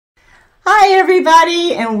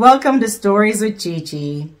everybody, and welcome to Stories with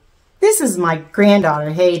Gigi. This is my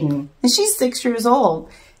granddaughter Hayden, and she's 6 years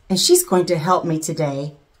old, and she's going to help me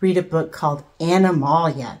today read a book called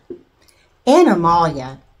Animalia.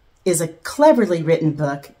 Animalia is a cleverly written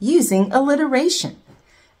book using alliteration.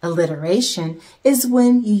 Alliteration is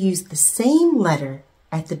when you use the same letter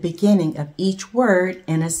at the beginning of each word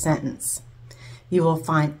in a sentence. You will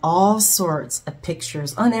find all sorts of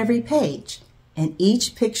pictures on every page, and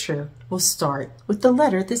each picture will start with the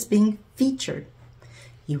letter that's being featured.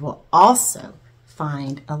 You will also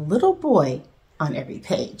find a little boy on every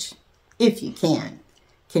page, if you can.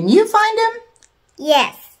 Can you find him?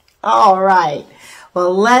 Yes. All right.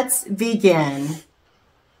 Well, let's begin.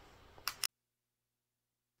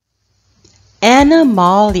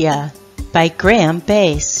 Animalia by Graeme.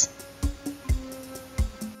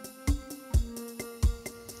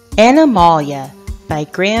 Animalia by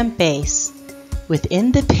Graeme.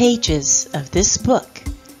 Within the pages of this book,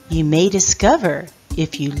 you may discover,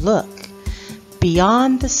 if you look,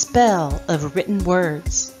 beyond the spell of written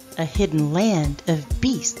words, a hidden land of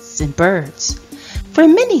beasts and birds. For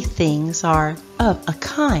many things are of a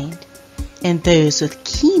kind, and those with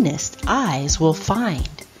keenest eyes will find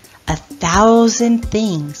 1,000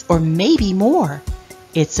 things, or maybe more.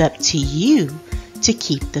 It's up to you to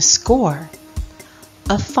keep the score.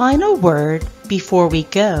 A final word before we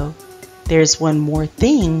go. There's one more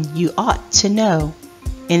thing you ought to know.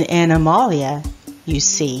 In Animalia, you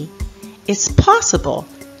see, it's possible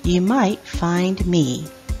you might find me.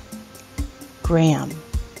 Graeme.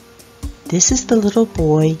 This is the little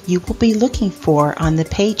boy you will be looking for on the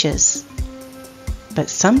pages. But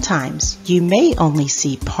sometimes you may only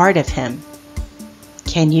see part of him.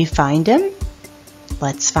 Can you find him?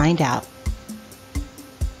 Let's find out.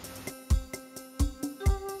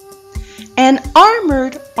 An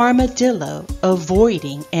armored armadillo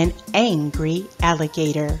avoiding an angry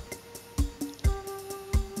alligator.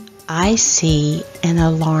 I see an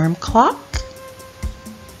alarm clock,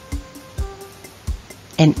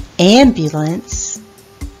 an ambulance,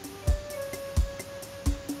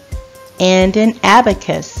 and an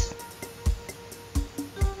abacus.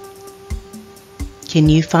 Can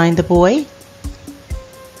you find the boy?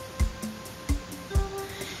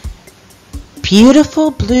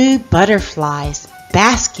 Beautiful blue butterflies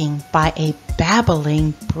basking by a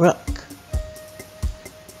babbling brook.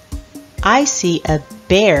 I see a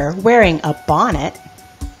bear wearing a bonnet,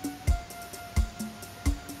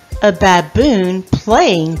 a baboon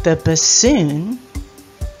playing the bassoon,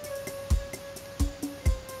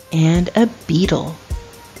 and a beetle.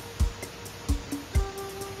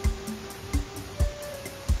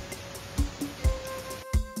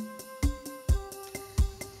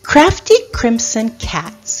 Crafty crimson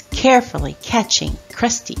cats carefully catching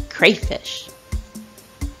crusty crayfish.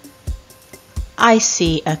 I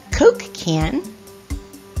see a Coke can,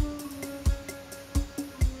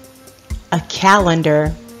 a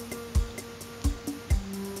calendar,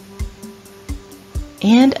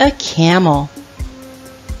 and a camel.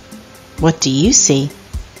 What do you see?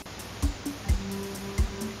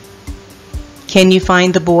 Can you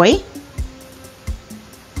find the boy?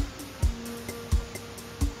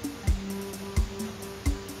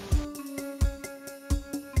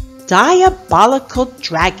 Diabolical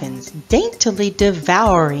dragons daintily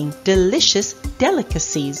devouring delicious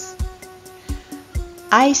delicacies.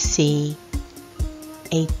 I see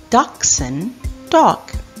a dachshund dog.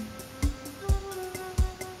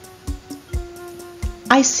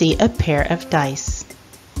 I see a pair of dice.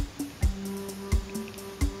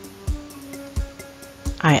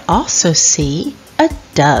 I also see a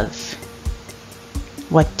dove.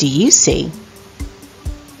 What do you see?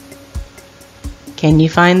 Can you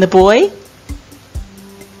find the boy?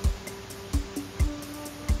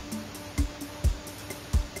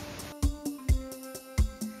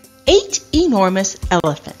 Eight enormous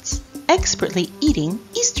elephants expertly eating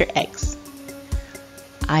Easter eggs.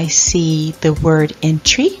 I see the word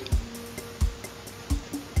entry.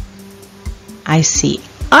 I see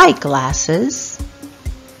eyeglasses.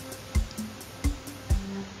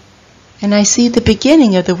 And I see the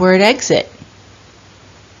beginning of the word exit.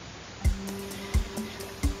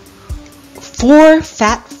 4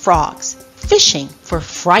 fat frogs fishing for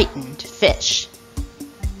frightened fish.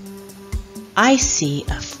 I see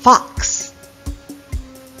a fox.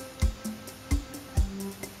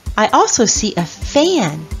 I also see a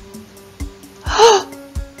fan.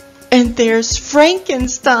 And there's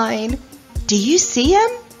Frankenstein. Do you see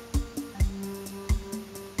him?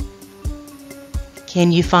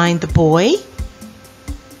 Can you find the boy?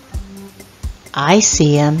 I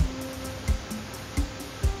see him.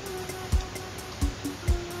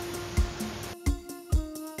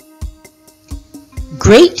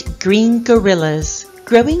 Great green gorillas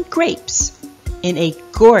growing grapes in a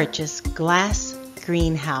gorgeous glass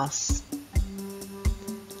greenhouse.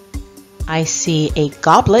 I see a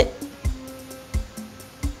goblet.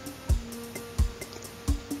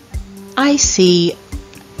 I see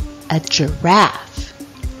a giraffe.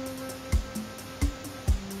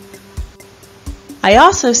 I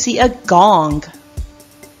also see a gong.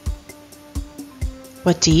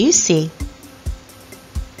 What do you see?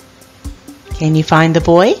 Can you find the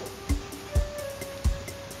boy?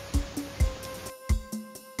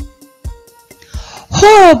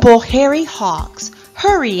 Horrible hairy hogs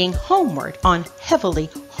hurrying homeward on heavily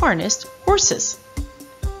harnessed horses.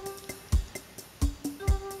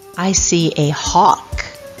 I see a hawk.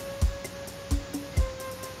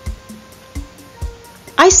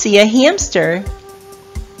 I see a hamster.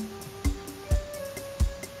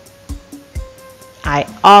 I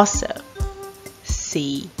also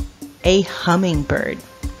see a hummingbird.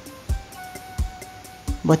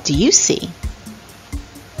 What do you see?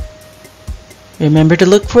 Remember to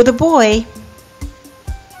look for the boy.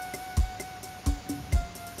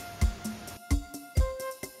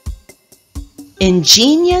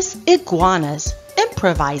 Ingenious iguanas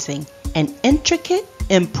improvising an intricate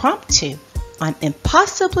impromptu on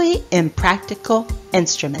impossibly impractical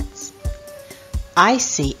instruments. I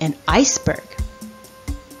see an iceberg,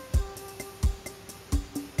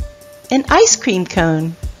 an ice cream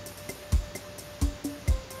cone,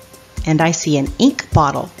 and I see an ink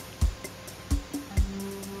bottle.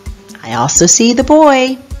 I also see the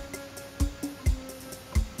boy.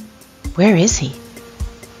 Where is he?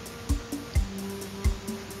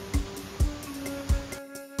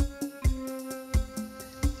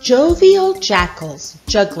 Jovial jackals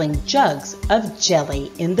juggling jugs of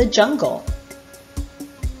jelly in the jungle.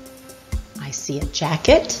 I see a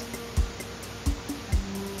jacket.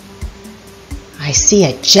 I see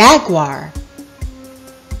a jaguar.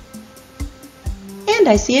 And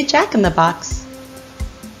I see a jack-in-the-box.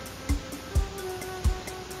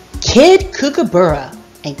 Kid Kookaburra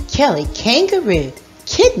and Kelly Kangaroo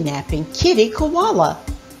kidnapping Kitty Koala.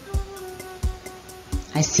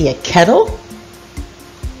 I see a kettle.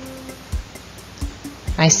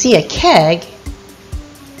 I see a keg.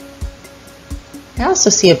 I also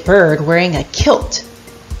see a bird wearing a kilt.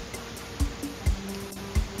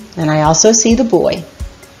 And I also see the boy.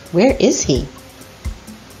 Where is he?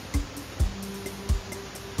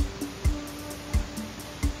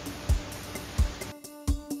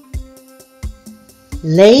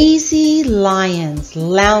 Lazy lions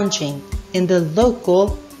lounging in the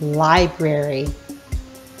local library.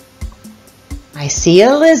 I see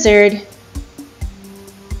a lizard.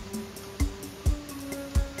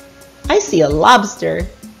 I see a lobster.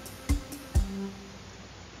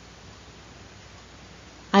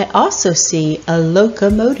 I also see a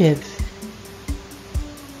locomotive.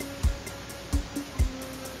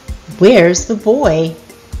 Where's the boy?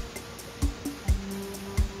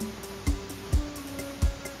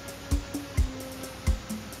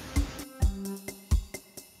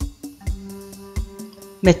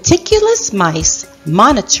 Meticulous mice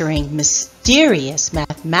monitoring mysterious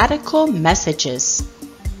mathematical messages.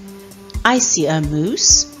 I see a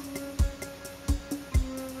moose.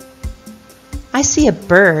 I see a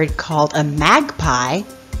bird called a magpie.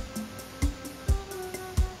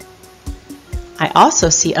 I also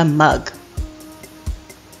see a mug.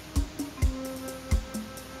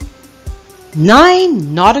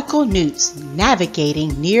 9 nautical newts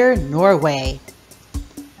navigating near Norway.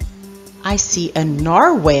 I see a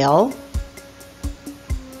narwhal.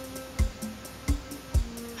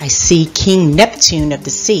 I see King Neptune of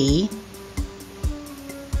the sea.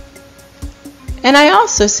 And I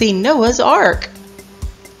also see Noah's Ark.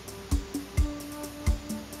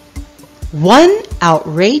 One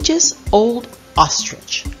outrageous old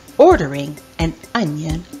ostrich ordering an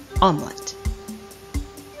onion omelet.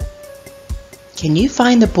 Can you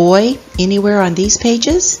find the boy anywhere on these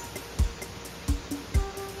pages?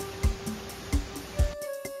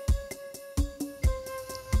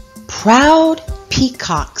 Proud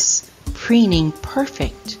peacocks preening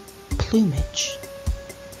perfect plumage.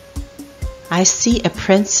 I see a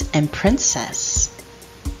prince and princess.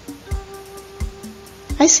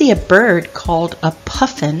 I see a bird called a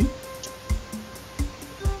puffin.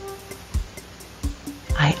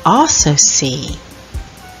 I also see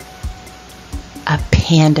a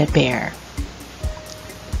panda bear.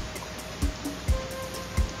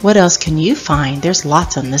 What else can you find? There's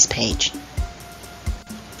lots on this page.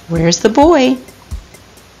 Where's the boy?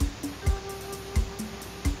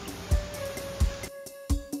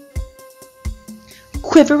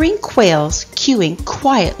 Quivering quails queuing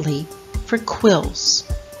quietly for quills.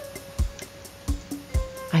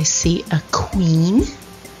 I see a queen.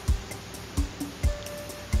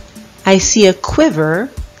 I see a quiver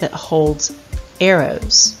that holds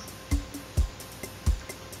arrows.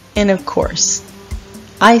 And of course,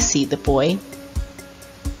 I see the boy.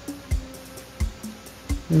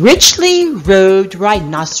 Richly robed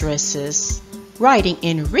rhinoceroses riding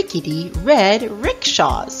in rickety red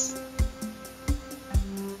rickshaws.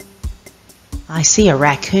 I see a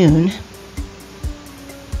raccoon.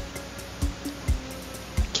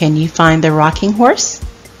 Can you find the rocking horse?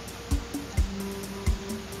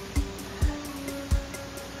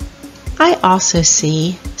 I also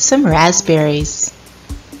see some raspberries.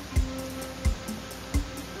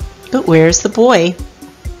 But where's the boy?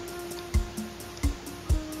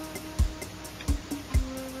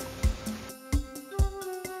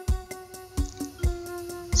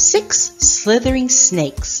 Six slithering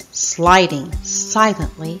snakes sliding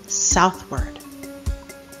silently southward.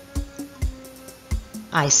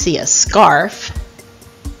 I see a scarf.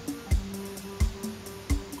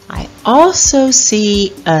 I also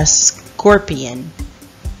see a scorpion.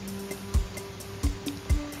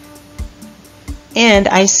 And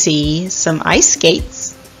I see some ice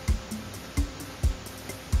skates.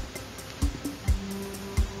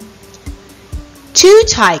 Two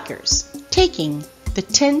tigers taking the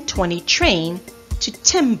 10:20 train to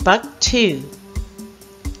Timbuktu.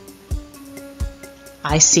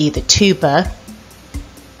 I see the tuba.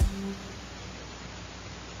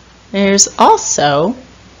 There's also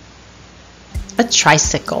a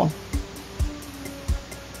tricycle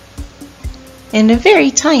and a very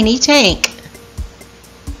tiny tank.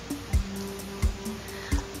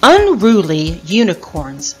 Unruly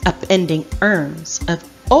unicorns upending urns of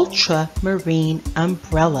ultramarine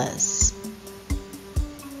umbrellas.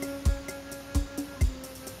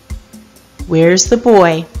 Where's the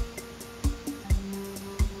boy?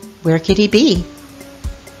 Where could he be?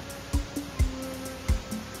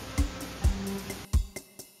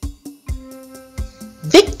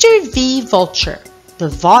 Victor V. Vulture, the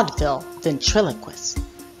vaudeville ventriloquist,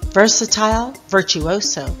 versatile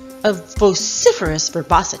virtuoso of vociferous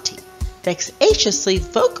verbosity, vexatiously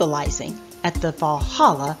vocalizing at the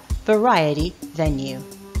Valhalla Variety venue.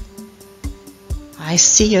 I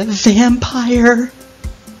see a vampire.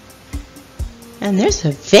 And there's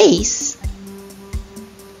a vase.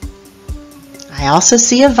 I also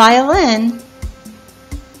see a violin.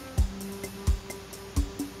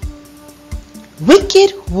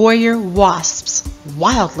 Wicked warrior wasps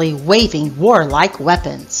wildly waving warlike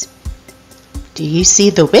weapons. Do you see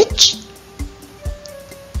the witch?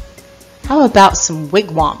 How about some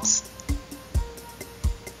wigwams?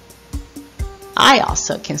 I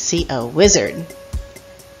also can see a wizard.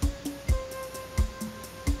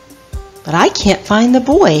 But I can't find the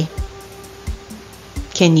boy.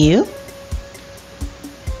 Can you?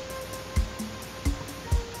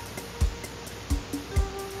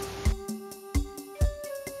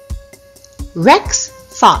 Rex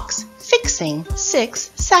Fox fixing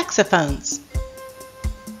 6 saxophones.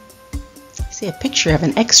 I see a picture of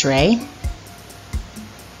an X-ray.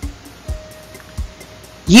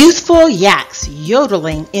 Youthful yaks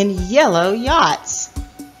yodeling in yellow yachts.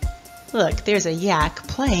 Look, there's a yak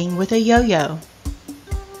playing with a yo-yo.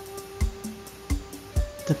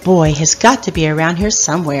 The boy has got to be around here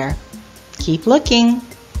somewhere. Keep looking.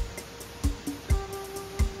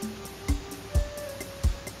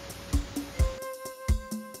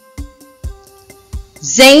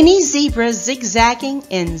 Zany zebras zigzagging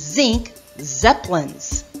in zinc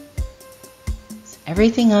zeppelins.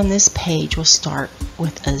 Everything on this page will start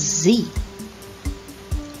with a Z.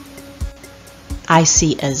 I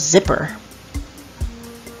see a zipper.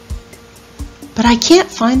 But I can't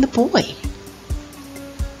find the boy.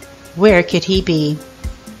 Where could he be?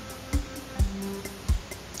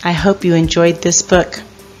 I hope you enjoyed this book.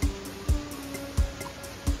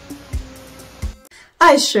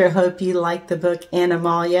 I sure hope you liked the book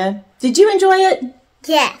Animalia. Did you enjoy it?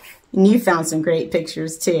 Yes. And you found some great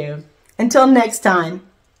pictures too. Until next time,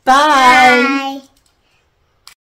 bye. Bye.